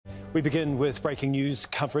We begin with breaking news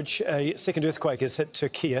coverage. A second earthquake has hit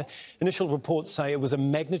Turkey. Initial reports say it was a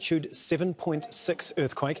magnitude 7.6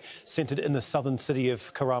 earthquake centred in the southern city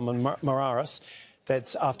of Kahramanmaras.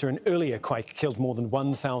 That's after an earlier quake killed more than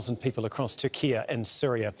 1,000 people across Turkey and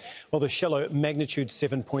Syria. Well, the shallow magnitude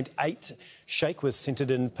 7.8 shake was centred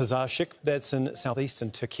in Pazarcık, that's in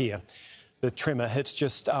southeastern Turkey. The tremor hit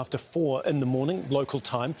just after 4 in the morning, local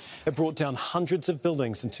time. It brought down hundreds of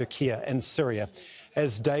buildings in Turkey and Syria.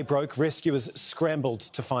 As day broke, rescuers scrambled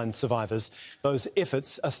to find survivors. Those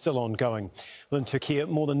efforts are still ongoing. Well, in Turkey,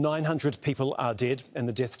 more than 900 people are dead, and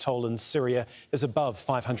the death toll in Syria is above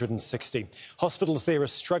 560. Hospitals there are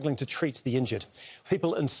struggling to treat the injured.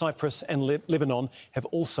 People in Cyprus and Lebanon have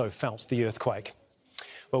also felt the earthquake.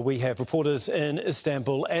 Well, we have reporters in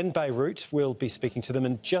Istanbul and Beirut. We'll be speaking to them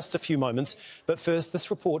in just a few moments. But first, this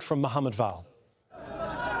report from Mohammed Val.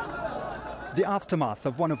 The aftermath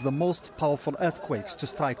of one of the most powerful earthquakes to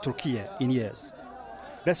strike Turkey in years.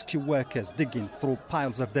 Rescue workers digging through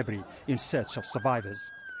piles of debris in search of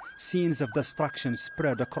survivors. Scenes of destruction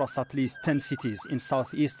spread across at least 10 cities in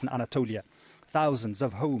southeastern Anatolia. Thousands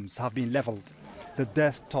of homes have been leveled. The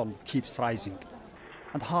death toll keeps rising.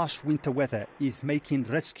 And harsh winter weather is making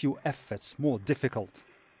rescue efforts more difficult.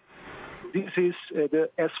 This is the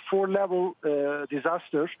S4 level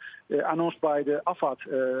disaster announced by the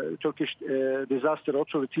AFAD, Turkish Disaster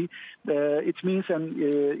Authority. It means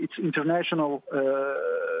it's international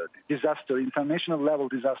disaster, international level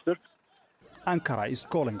disaster. Ankara is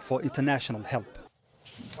calling for international help.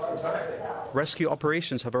 Rescue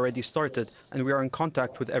operations have already started, and we are in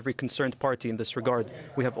contact with every concerned party in this regard.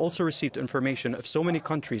 We have also received information of so many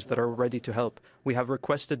countries that are ready to help. We have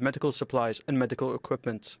requested medical supplies and medical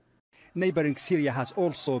equipment. Neighbouring Syria has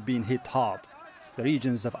also been hit hard. The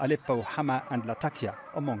regions of Aleppo, Hama and Latakia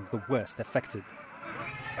among the worst affected.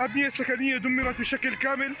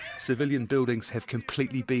 Civilian buildings have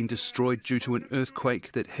completely been destroyed due to an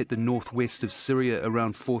earthquake that hit the northwest of Syria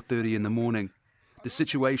around 4:30 in the morning. The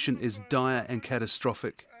situation is dire and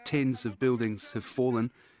catastrophic. Tens of buildings have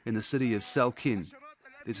fallen in the city of Salkin.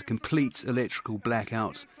 There's a complete electrical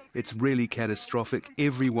blackout. It's really catastrophic.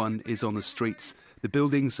 Everyone is on the streets. The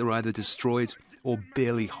buildings are either destroyed or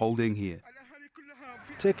barely holding here.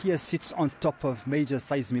 Turkey sits on top of major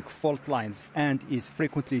seismic fault lines and is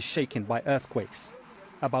frequently shaken by earthquakes.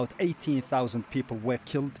 About 18,000 people were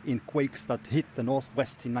killed in quakes that hit the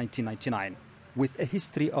northwest in 1999. With a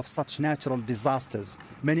history of such natural disasters,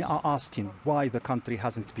 many are asking why the country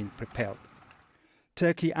hasn't been prepared.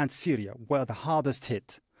 Turkey and Syria were the hardest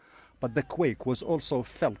hit, but the quake was also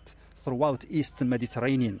felt throughout eastern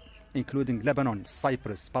Mediterranean, including Lebanon,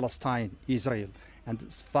 Cyprus, Palestine, Israel, and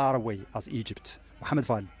as far away as Egypt. Mohammed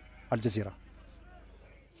Val, Al Jazeera.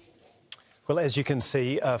 Well, as you can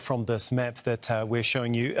see from this map that we're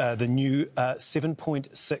showing you, the new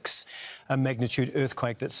 7.6 magnitude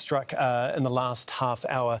earthquake that struck in the last half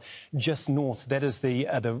hour just north. That is the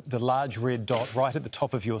large red dot right at the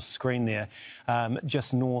top of your screen there,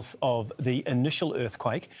 just north of the initial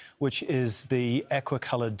earthquake, which is the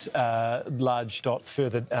aqua-coloured large dot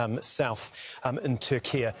further south in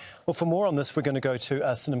Turkey. Well, for more on this, we're going to go to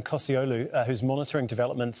Sinem Koseoglu, who's monitoring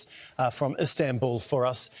developments from Istanbul for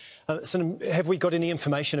us. Sinem, have we got any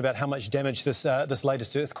information about how much damage this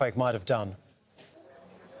latest earthquake might have done?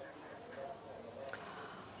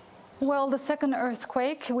 Well, the second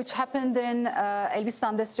earthquake, which happened in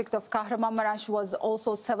Elbistan district of Kahramanmaras, was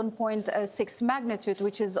also 7.6 magnitude,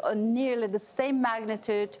 which is nearly the same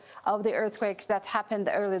magnitude of the earthquake that happened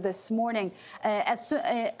early this morning.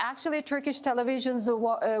 Actually, Turkish televisions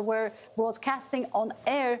were broadcasting on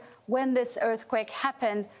air when this earthquake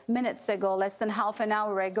happened minutes ago, less than half an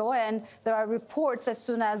hour ago, and there are reports as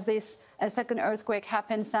soon as this second earthquake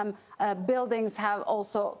happened, some buildings have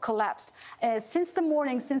also collapsed. Since the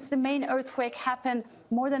morning, since the main earthquake happened,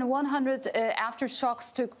 more than 100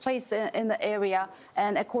 aftershocks took place in the area,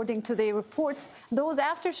 and according to the reports, those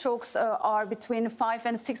aftershocks are between 5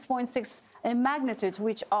 and 6.6 in magnitude,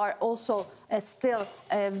 which are also still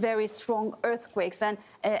very strong earthquakes. And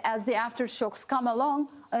as the aftershocks come along,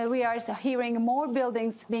 we are hearing more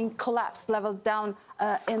buildings being collapsed, leveled down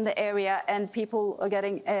in the area, and people are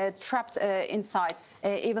getting trapped inside,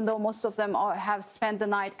 even though most of them have spent the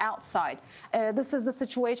night outside. This is the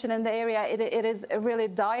situation in the area. It is really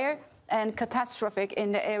dire and catastrophic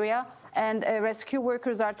in the area, and rescue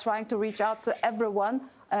workers are trying to reach out to everyone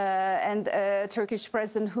and Turkish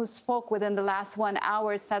president who spoke within the last 1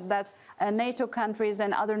 hour said that NATO countries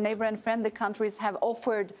and other neighbor and friendly countries have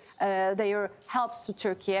offered their helps to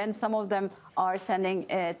Turkey, and some of them are sending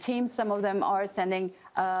teams, some of them are sending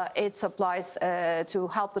aid supplies to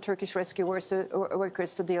help the Turkish rescue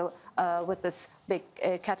workers to deal with this big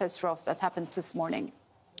catastrophe that happened this morning.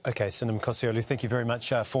 OK, Sinem Koseoglu, thank you very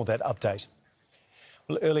much for that update.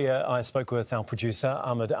 Well, earlier I spoke with our producer,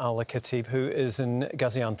 Ahmed Al-Khatib, who is in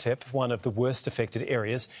Gaziantep, one of the worst affected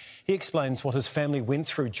areas. He explains what his family went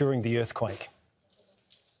through during the earthquake.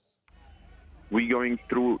 We're going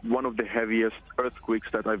through one of the heaviest earthquakes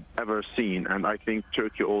that I've ever seen, and I think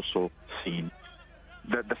Turkey also seen.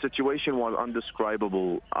 That the situation was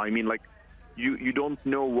indescribable. I mean, like, you don't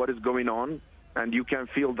know what is going on, and you can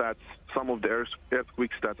feel that some of the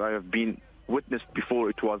earthquakes that I have been witnessed before,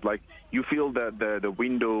 it was like you feel the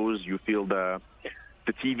windows, you feel the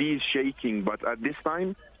TV is shaking, but at this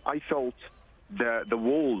time I felt the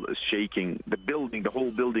wall is shaking, the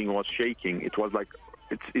whole building was shaking. It was like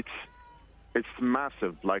it's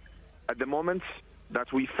massive. Like, at the moment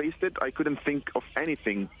that we faced it, I couldn't think of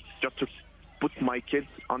anything, just to put my kids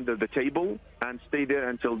under the table and stay there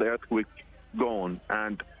until the earthquake gone.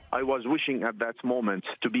 And I was wishing at that moment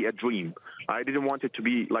to be a dream. I didn't want it to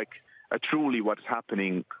be like truly what's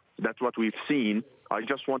happening. That's what we've seen. I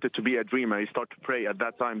just wanted to be a dream. I started to pray at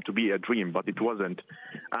that time to be a dream, but it wasn't.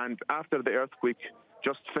 And after the earthquake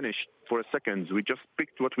just finished for a second, we just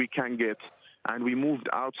picked what we can get and we moved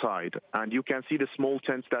outside. And you can see the small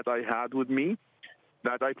tent that I had with me,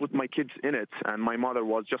 that I put my kids in it, and my mother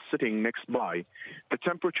was just sitting next by. The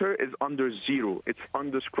temperature is under zero. It's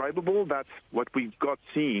indescribable. That's what we've got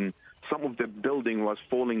seen. Some of the building was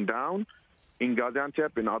falling down in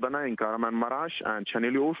Gaziantep, in Adana, in Kahramanmaras, and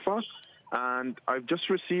Urfa. And I've just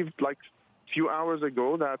received, like, a few hours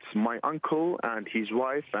ago that my uncle and his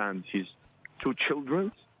wife and his 2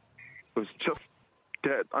 children was just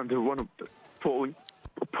dead under one of the falling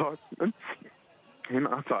apartments in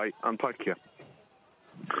Antakya.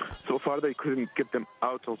 So far, they couldn't get them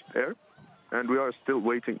out of there, and we are still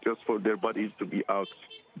waiting just for their bodies to be out.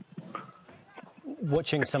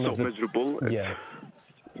 Watching some of the miserable. Yeah.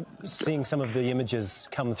 Seeing some of the images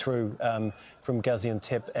come through from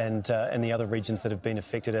Gaziantep and the other regions that have been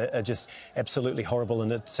affected are just absolutely horrible,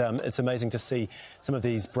 and it's amazing to see some of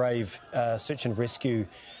these brave search and rescue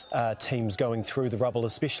teams going through the rubble,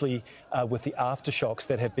 especially with the aftershocks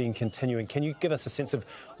that have been continuing. Can you give us a sense of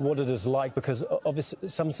what it is like? Because obviously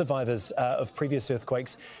some survivors of previous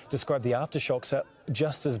earthquakes describe the aftershocks are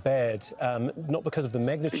just as bad, not because of the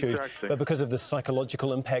magnitude, but because of the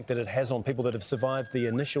psychological impact that it has on people that have survived the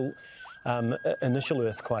initial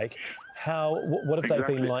earthquake. What have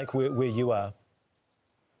they been like where you are?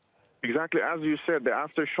 Exactly, as you said, the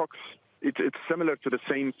aftershocks, it's similar to the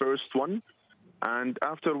same first one. And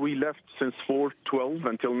after we left since 4/12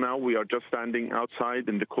 until now, we are just standing outside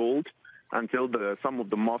in the cold until some of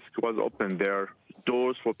the mosque was open. There are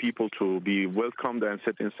doors for people to be welcomed and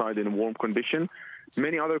sit inside in a warm condition.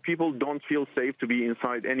 Many other people don't feel safe to be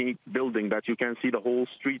inside any building that you can see. The whole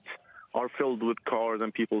streets are filled with cars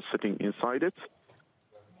and people sitting inside it.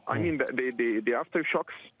 I mean, the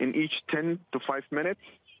aftershocks in each 10 to 5 minutes,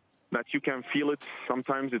 that you can feel it.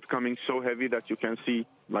 Sometimes it's coming so heavy that you can see,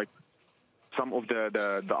 like, some of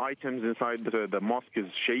the items inside the mosque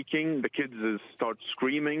is shaking. The kids start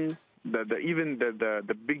screaming. Even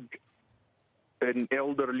the big and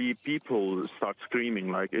elderly people start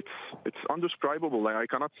screaming. Like, it's indescribable. Like,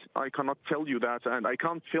 I cannot tell you that, and I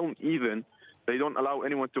can't film even. They don't allow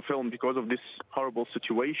anyone to film because of this horrible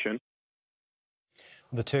situation.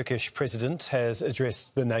 The Turkish president has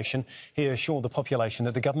addressed the nation. He assured the population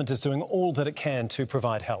that the government is doing all that it can to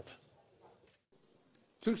provide help.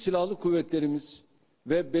 The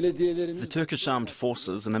Turkish Armed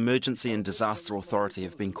Forces and Emergency and Disaster Authority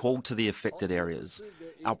have been called to the affected areas.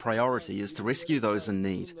 Our priority is to rescue those in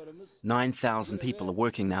need. 9,000 people are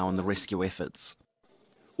working now on the rescue efforts.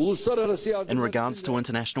 In regards to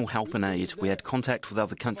international help and aid, we had contact with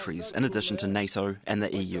other countries in addition to NATO and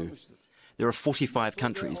the EU. There are 45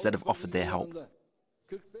 countries that have offered their help.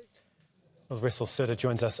 Well, Resul Serdar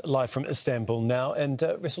joins us live from Istanbul now. And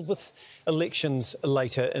Resul, with elections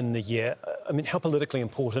later in the year, I mean, how politically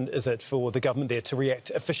important is it for the government there to react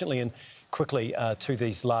efficiently and quickly to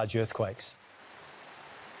these large earthquakes?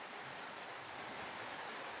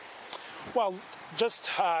 Well, just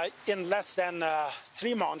in less than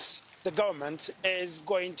 3 months, the government is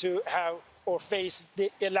going to have or face the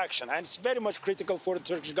election, and it's very much critical for the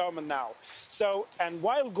Turkish government now. So, and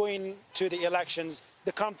while going to the elections,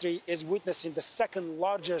 the country is witnessing the second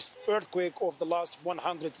largest earthquake of the last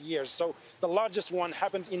 100 years. So the largest one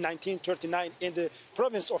happened in 1939 in the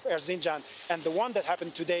province of Erzincan, and the one that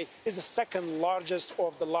happened today is the second largest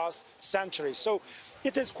of the last century. So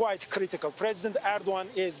it is quite critical. President Erdogan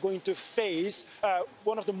is going to face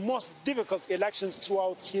one of the most difficult elections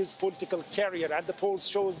throughout his political career, and the polls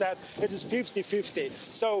shows that it is 50-50.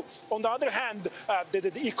 So, on the other hand,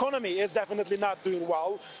 the economy is definitely not doing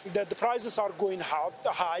well. The prices are going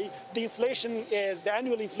high. The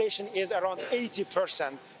annual inflation is around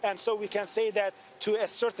 80%, and so we can say that to a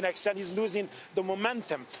certain extent he's losing the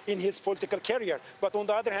momentum in his political career. But on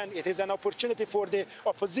the other hand, it is an opportunity for the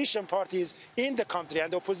opposition parties in the country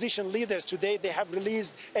and the opposition leaders. Today they have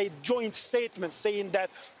released a joint statement saying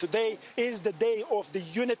that today is the day of the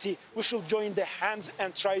unity. We should join the hands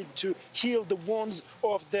and try to heal the wounds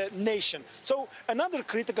of the nation. So another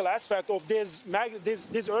critical aspect of this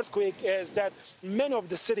earthquake is that many of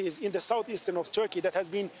the cities in the southeastern of Turkey that has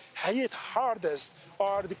been hit hardest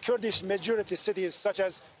are the Kurdish majority cities such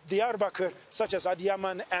as Diyarbakir, such as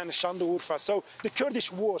Adıyaman and Şanlıurfa. So the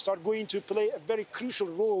Kurdish wars are going to play a very crucial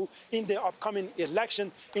role in the upcoming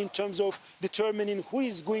election in terms of determining who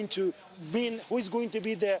is going to win, who is going to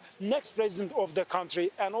be the next president of the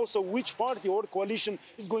country, and also which party or coalition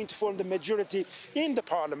is going to form the majority in the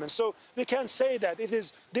parliament. So we can say that it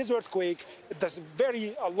is this earthquake, this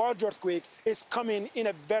very large earthquake, is coming in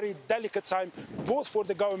a very delicate time, both for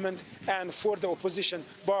the government and for the opposition,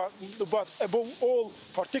 but above all,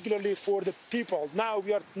 particularly for the people. Now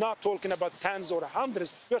we are not talking about tens or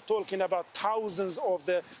hundreds, we are talking about thousands of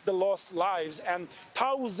the lost lives and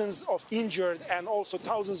thousands of injured, and also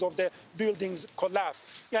thousands of the buildings collapsed.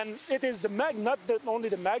 And it is not that only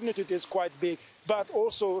the magnitude is quite big, but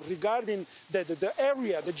also regarding the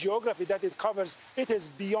area, the geography that it covers, it is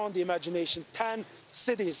beyond the imagination. 10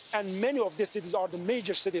 cities, and many of these cities are the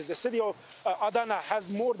major cities. The city of Adana has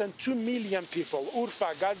more than 2 million people.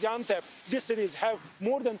 Urfa, Gaziantep, these cities have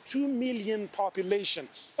more than 2 million population.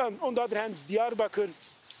 On the other hand, Diyarbakir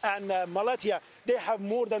and Malatya, they have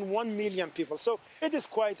more than 1 million people. So it is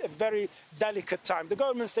quite a very delicate time. The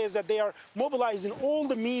government says that they are mobilizing all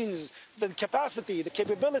the means, the capacity, the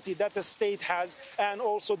capability that the state has, and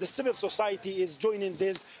also the civil society is joining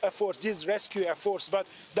these efforts, these rescue efforts. But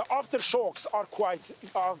the aftershocks are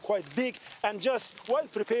quite big. And just while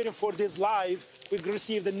preparing for this live, we've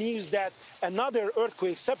received the news that another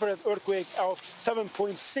earthquake, separate earthquake of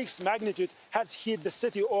 7.6 magnitude has hit the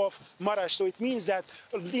city of Maraş. So it means that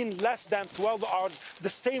in less than 12 hours, the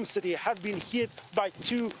same city has been hit by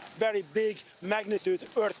 2 very big magnitude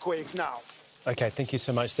earthquakes now. OK, thank you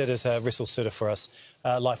so much. That is Resul Serdar for us,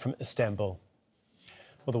 live from Istanbul.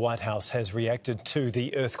 Well, the White House has reacted to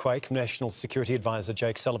the earthquake. National Security Advisor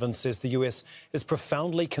Jake Sullivan says the US is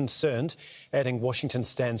profoundly concerned, adding Washington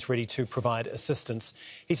stands ready to provide assistance.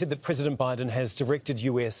 He said that President Biden has directed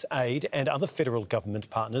US aid and other federal government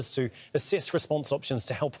partners to assess response options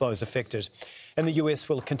to help those affected. And the US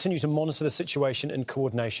will continue to monitor the situation in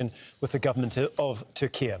coordination with the government of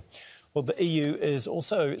Turkey. Well, the EU is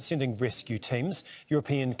also sending rescue teams.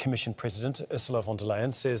 European Commission President Ursula von der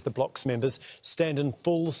Leyen says the bloc's members stand in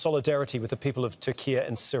full solidarity with the people of Turkey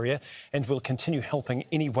and Syria and will continue helping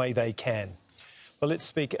any way they can. Well, let's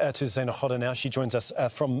speak to Zeina Khodr now. She joins us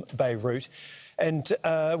from Beirut. And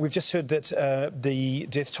we've just heard that the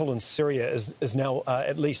death toll in Syria is now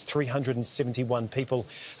at least 371 people.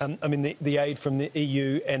 I mean, the aid from the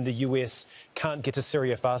EU and the US can't get to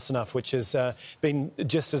Syria fast enough, which has been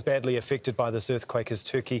just as badly affected by this earthquake as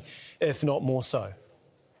Turkey, if not more so.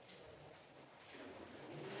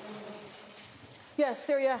 Yes,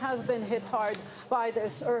 Syria has been hit hard by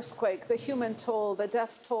this earthquake. The human toll, the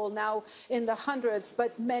death toll now in the hundreds,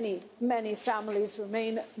 but many, many families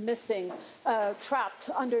remain missing, trapped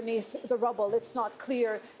underneath the rubble. It's not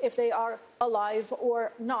clear if they are alive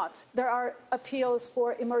or not. There are appeals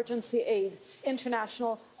for emergency aid,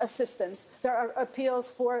 international assistance. There are appeals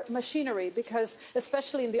for machinery because,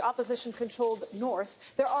 especially in the opposition-controlled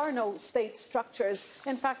north, there are no state structures.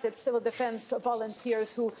 In fact, it's civil defense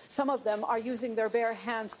volunteers who, some of them, are using their bare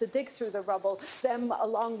hands to dig through the rubble, them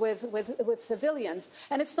along with civilians.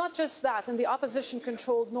 And it's not just that. In the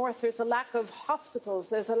opposition-controlled north, there's a lack of hospitals.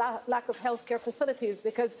 There's a lack of healthcare facilities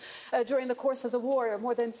because during the course of the war,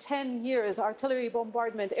 more than 10 years, years, artillery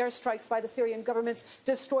bombardment, airstrikes by the Syrian government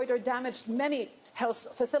destroyed or damaged many health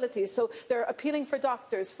facilities. So they're appealing for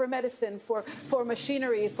doctors, for medicine, for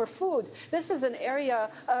machinery, for food. This is an area,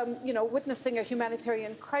 witnessing a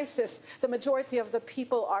humanitarian crisis. The majority of the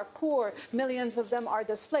people are poor. Millions of them are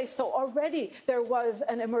displaced. So already there was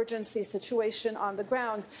an emergency situation on the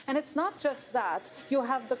ground. And it's not just that. You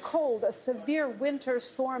have the cold, a severe winter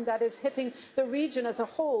storm that is hitting the region as a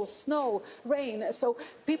whole, snow, rain. So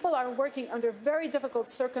people are working under very difficult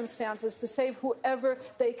circumstances to save whoever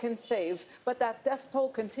they can save. But that death toll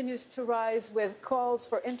continues to rise, with calls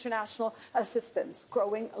for international assistance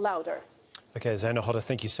growing louder. OK, Zeina Khodr,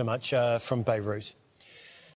 thank you so much from Beirut.